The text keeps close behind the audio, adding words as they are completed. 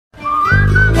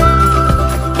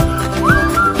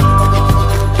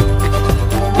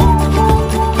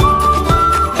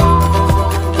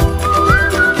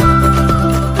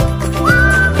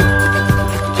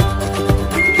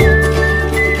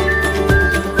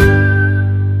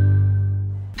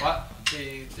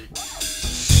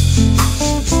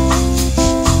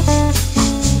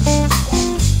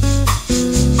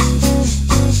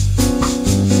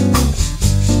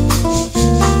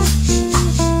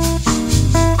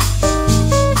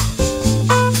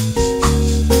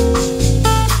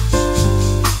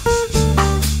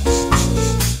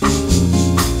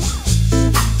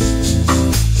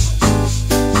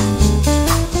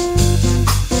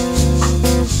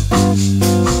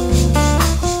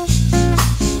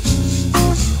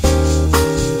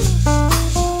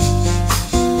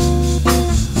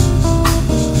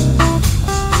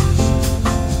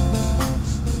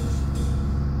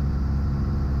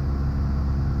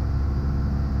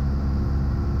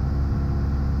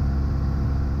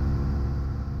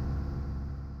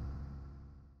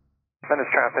Venice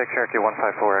traffic, Cherokee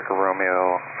 154 Echo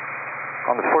Romeo.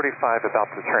 On the 45, about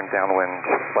to turn downwind,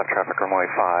 left traffic runway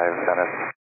 5, Venice.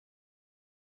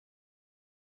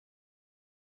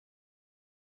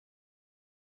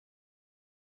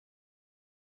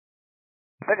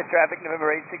 Venice traffic,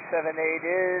 November 8678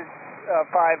 is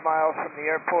 5 miles from the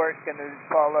airport, going to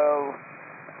follow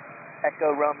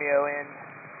Echo Romeo in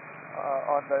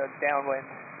on the downwind.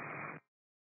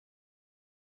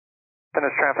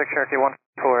 Venice traffic, Sharkey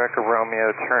 154 Echo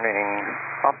Romeo, turning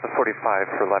off the 45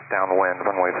 for left downwind,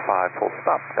 runway 5, full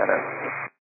stop, Venice.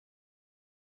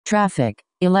 Traffic,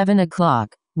 11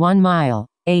 o'clock, 1 mile,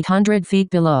 800 feet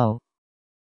below.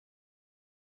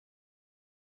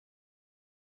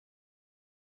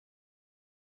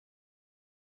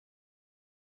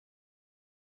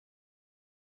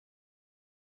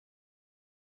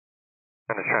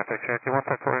 Venice traffic, Cherokee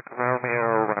 154 Echo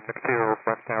Romeo, rapid field,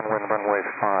 left downwind, runway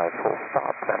 5, full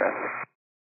stop, Venice.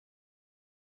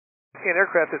 In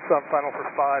aircraft, it's on final for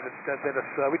 5 at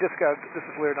Venice. We just got, this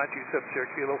is Lear 927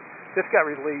 Cherokee Kilo, just got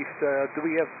released. Do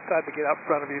we have time to get out in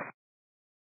front of you?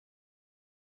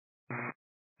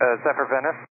 Is that for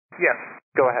Venice? Yes.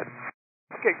 Go ahead.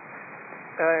 Okay.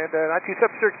 And 927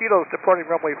 Cherokee Kilo is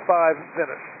departing runway 5,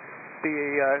 Venice. The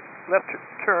left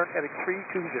turn at a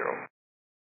 320.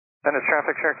 Venice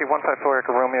traffic, Cherokee 154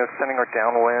 Echo Romeo, extending our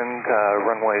downwind,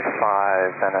 runway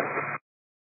 5, Venice.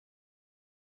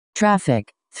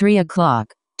 Traffic, 3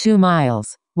 o'clock, 2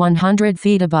 miles, 100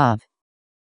 feet above.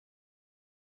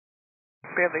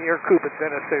 Man the air coupe at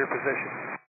Venice, their position.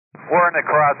 We're in the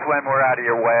crosswind, we're out of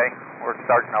your way. We're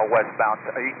starting our westbound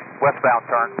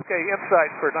turn. Okay,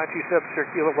 insight for 927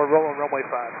 Cherokee Kilo, we're rolling runway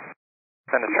 5.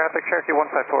 Venice traffic, Cherokee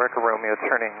 154 Echo Romeo,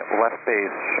 turning left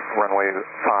base, runway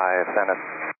 5, Venice.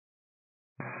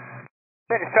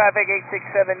 Venice traffic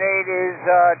 8678 is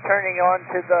turning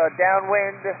onto the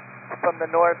downwind from the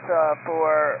north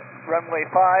for runway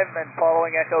 5 and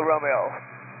following Echo Romeo.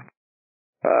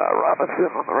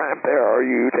 Robinson on the ramp there, are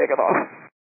you taking off?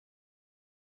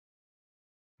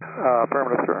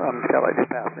 Affirmative, sir. I'm Skylight, just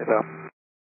passing you though.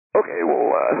 Okay,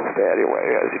 we'll stay out of your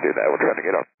way as you do that. We're trying to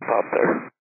get up top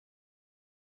there.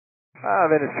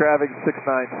 Venice traffic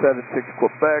 6976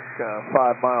 Quebec,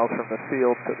 5 miles from the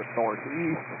field to the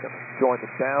northeast. Going to join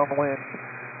the downwind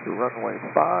to runway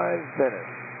 5, Venice.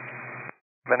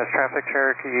 Venice traffic,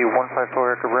 Cherokee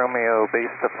 154 Echo Romeo, base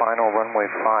to final, runway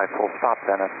 5, full stop,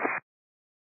 Venice.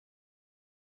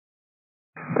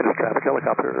 Venice traffic,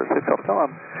 helicopter 6 Alpha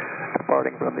Tom,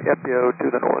 departing from the FBO to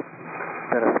the north,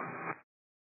 Venice.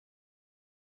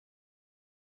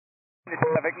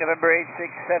 Traffic November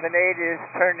 8678 is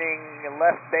turning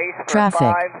left base for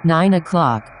Traffic, 5. 9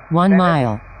 o'clock, 1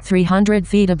 mile, 300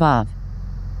 feet above.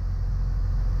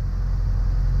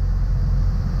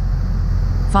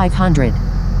 500.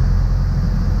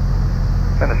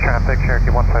 Venice traffic, Cherokee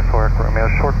 154 Echo Romeo,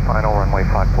 short final, runway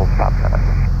 5, full stop, Venice.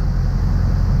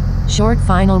 Short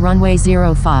final runway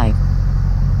 05.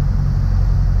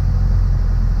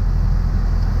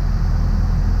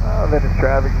 Venice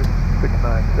traffic,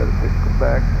 6976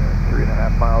 Quebec,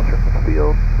 3.5 miles from the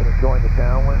field. Going to join the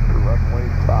downwind for runway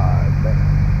 5, Venice.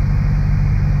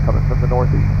 Coming from the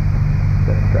northeast,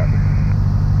 Venice traffic.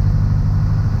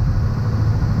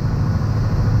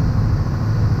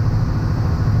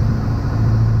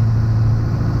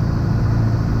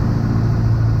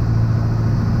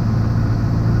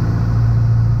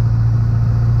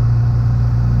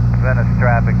 Venice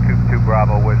traffic, 22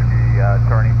 Bravo Whiskey,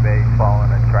 turning base, following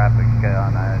the traffic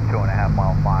on a 2.5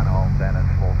 mile final, Venice,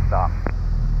 full stop.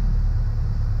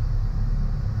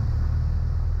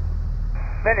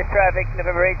 Venice traffic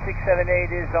November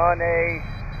 8678 is on a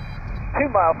 2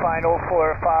 mile final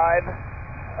for 5,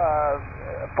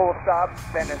 full stop,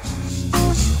 Venice.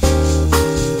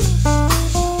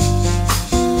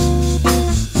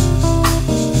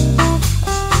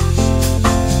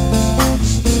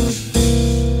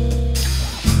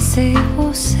 Se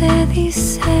você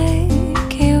disser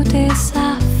que eu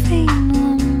desafio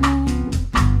no amor,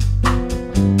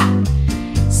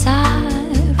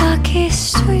 saiba que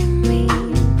isso em mim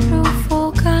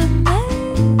provoca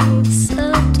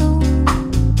essa dor.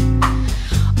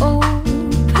 O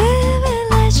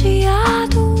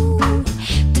privilegiado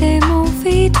ter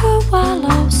movido igual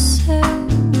ao céu.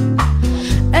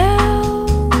 Eu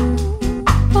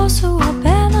posso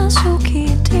apenas o que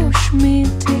Deus me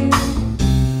deu.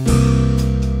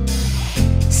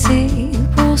 Se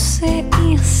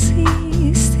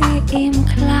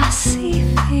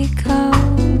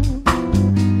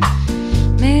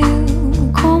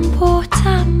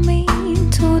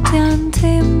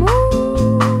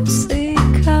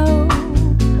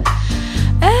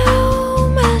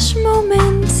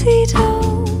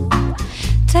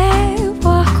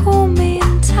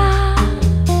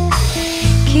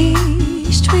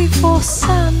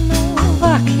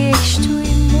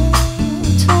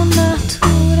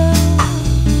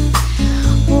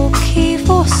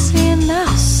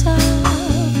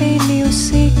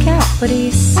What do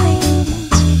you say?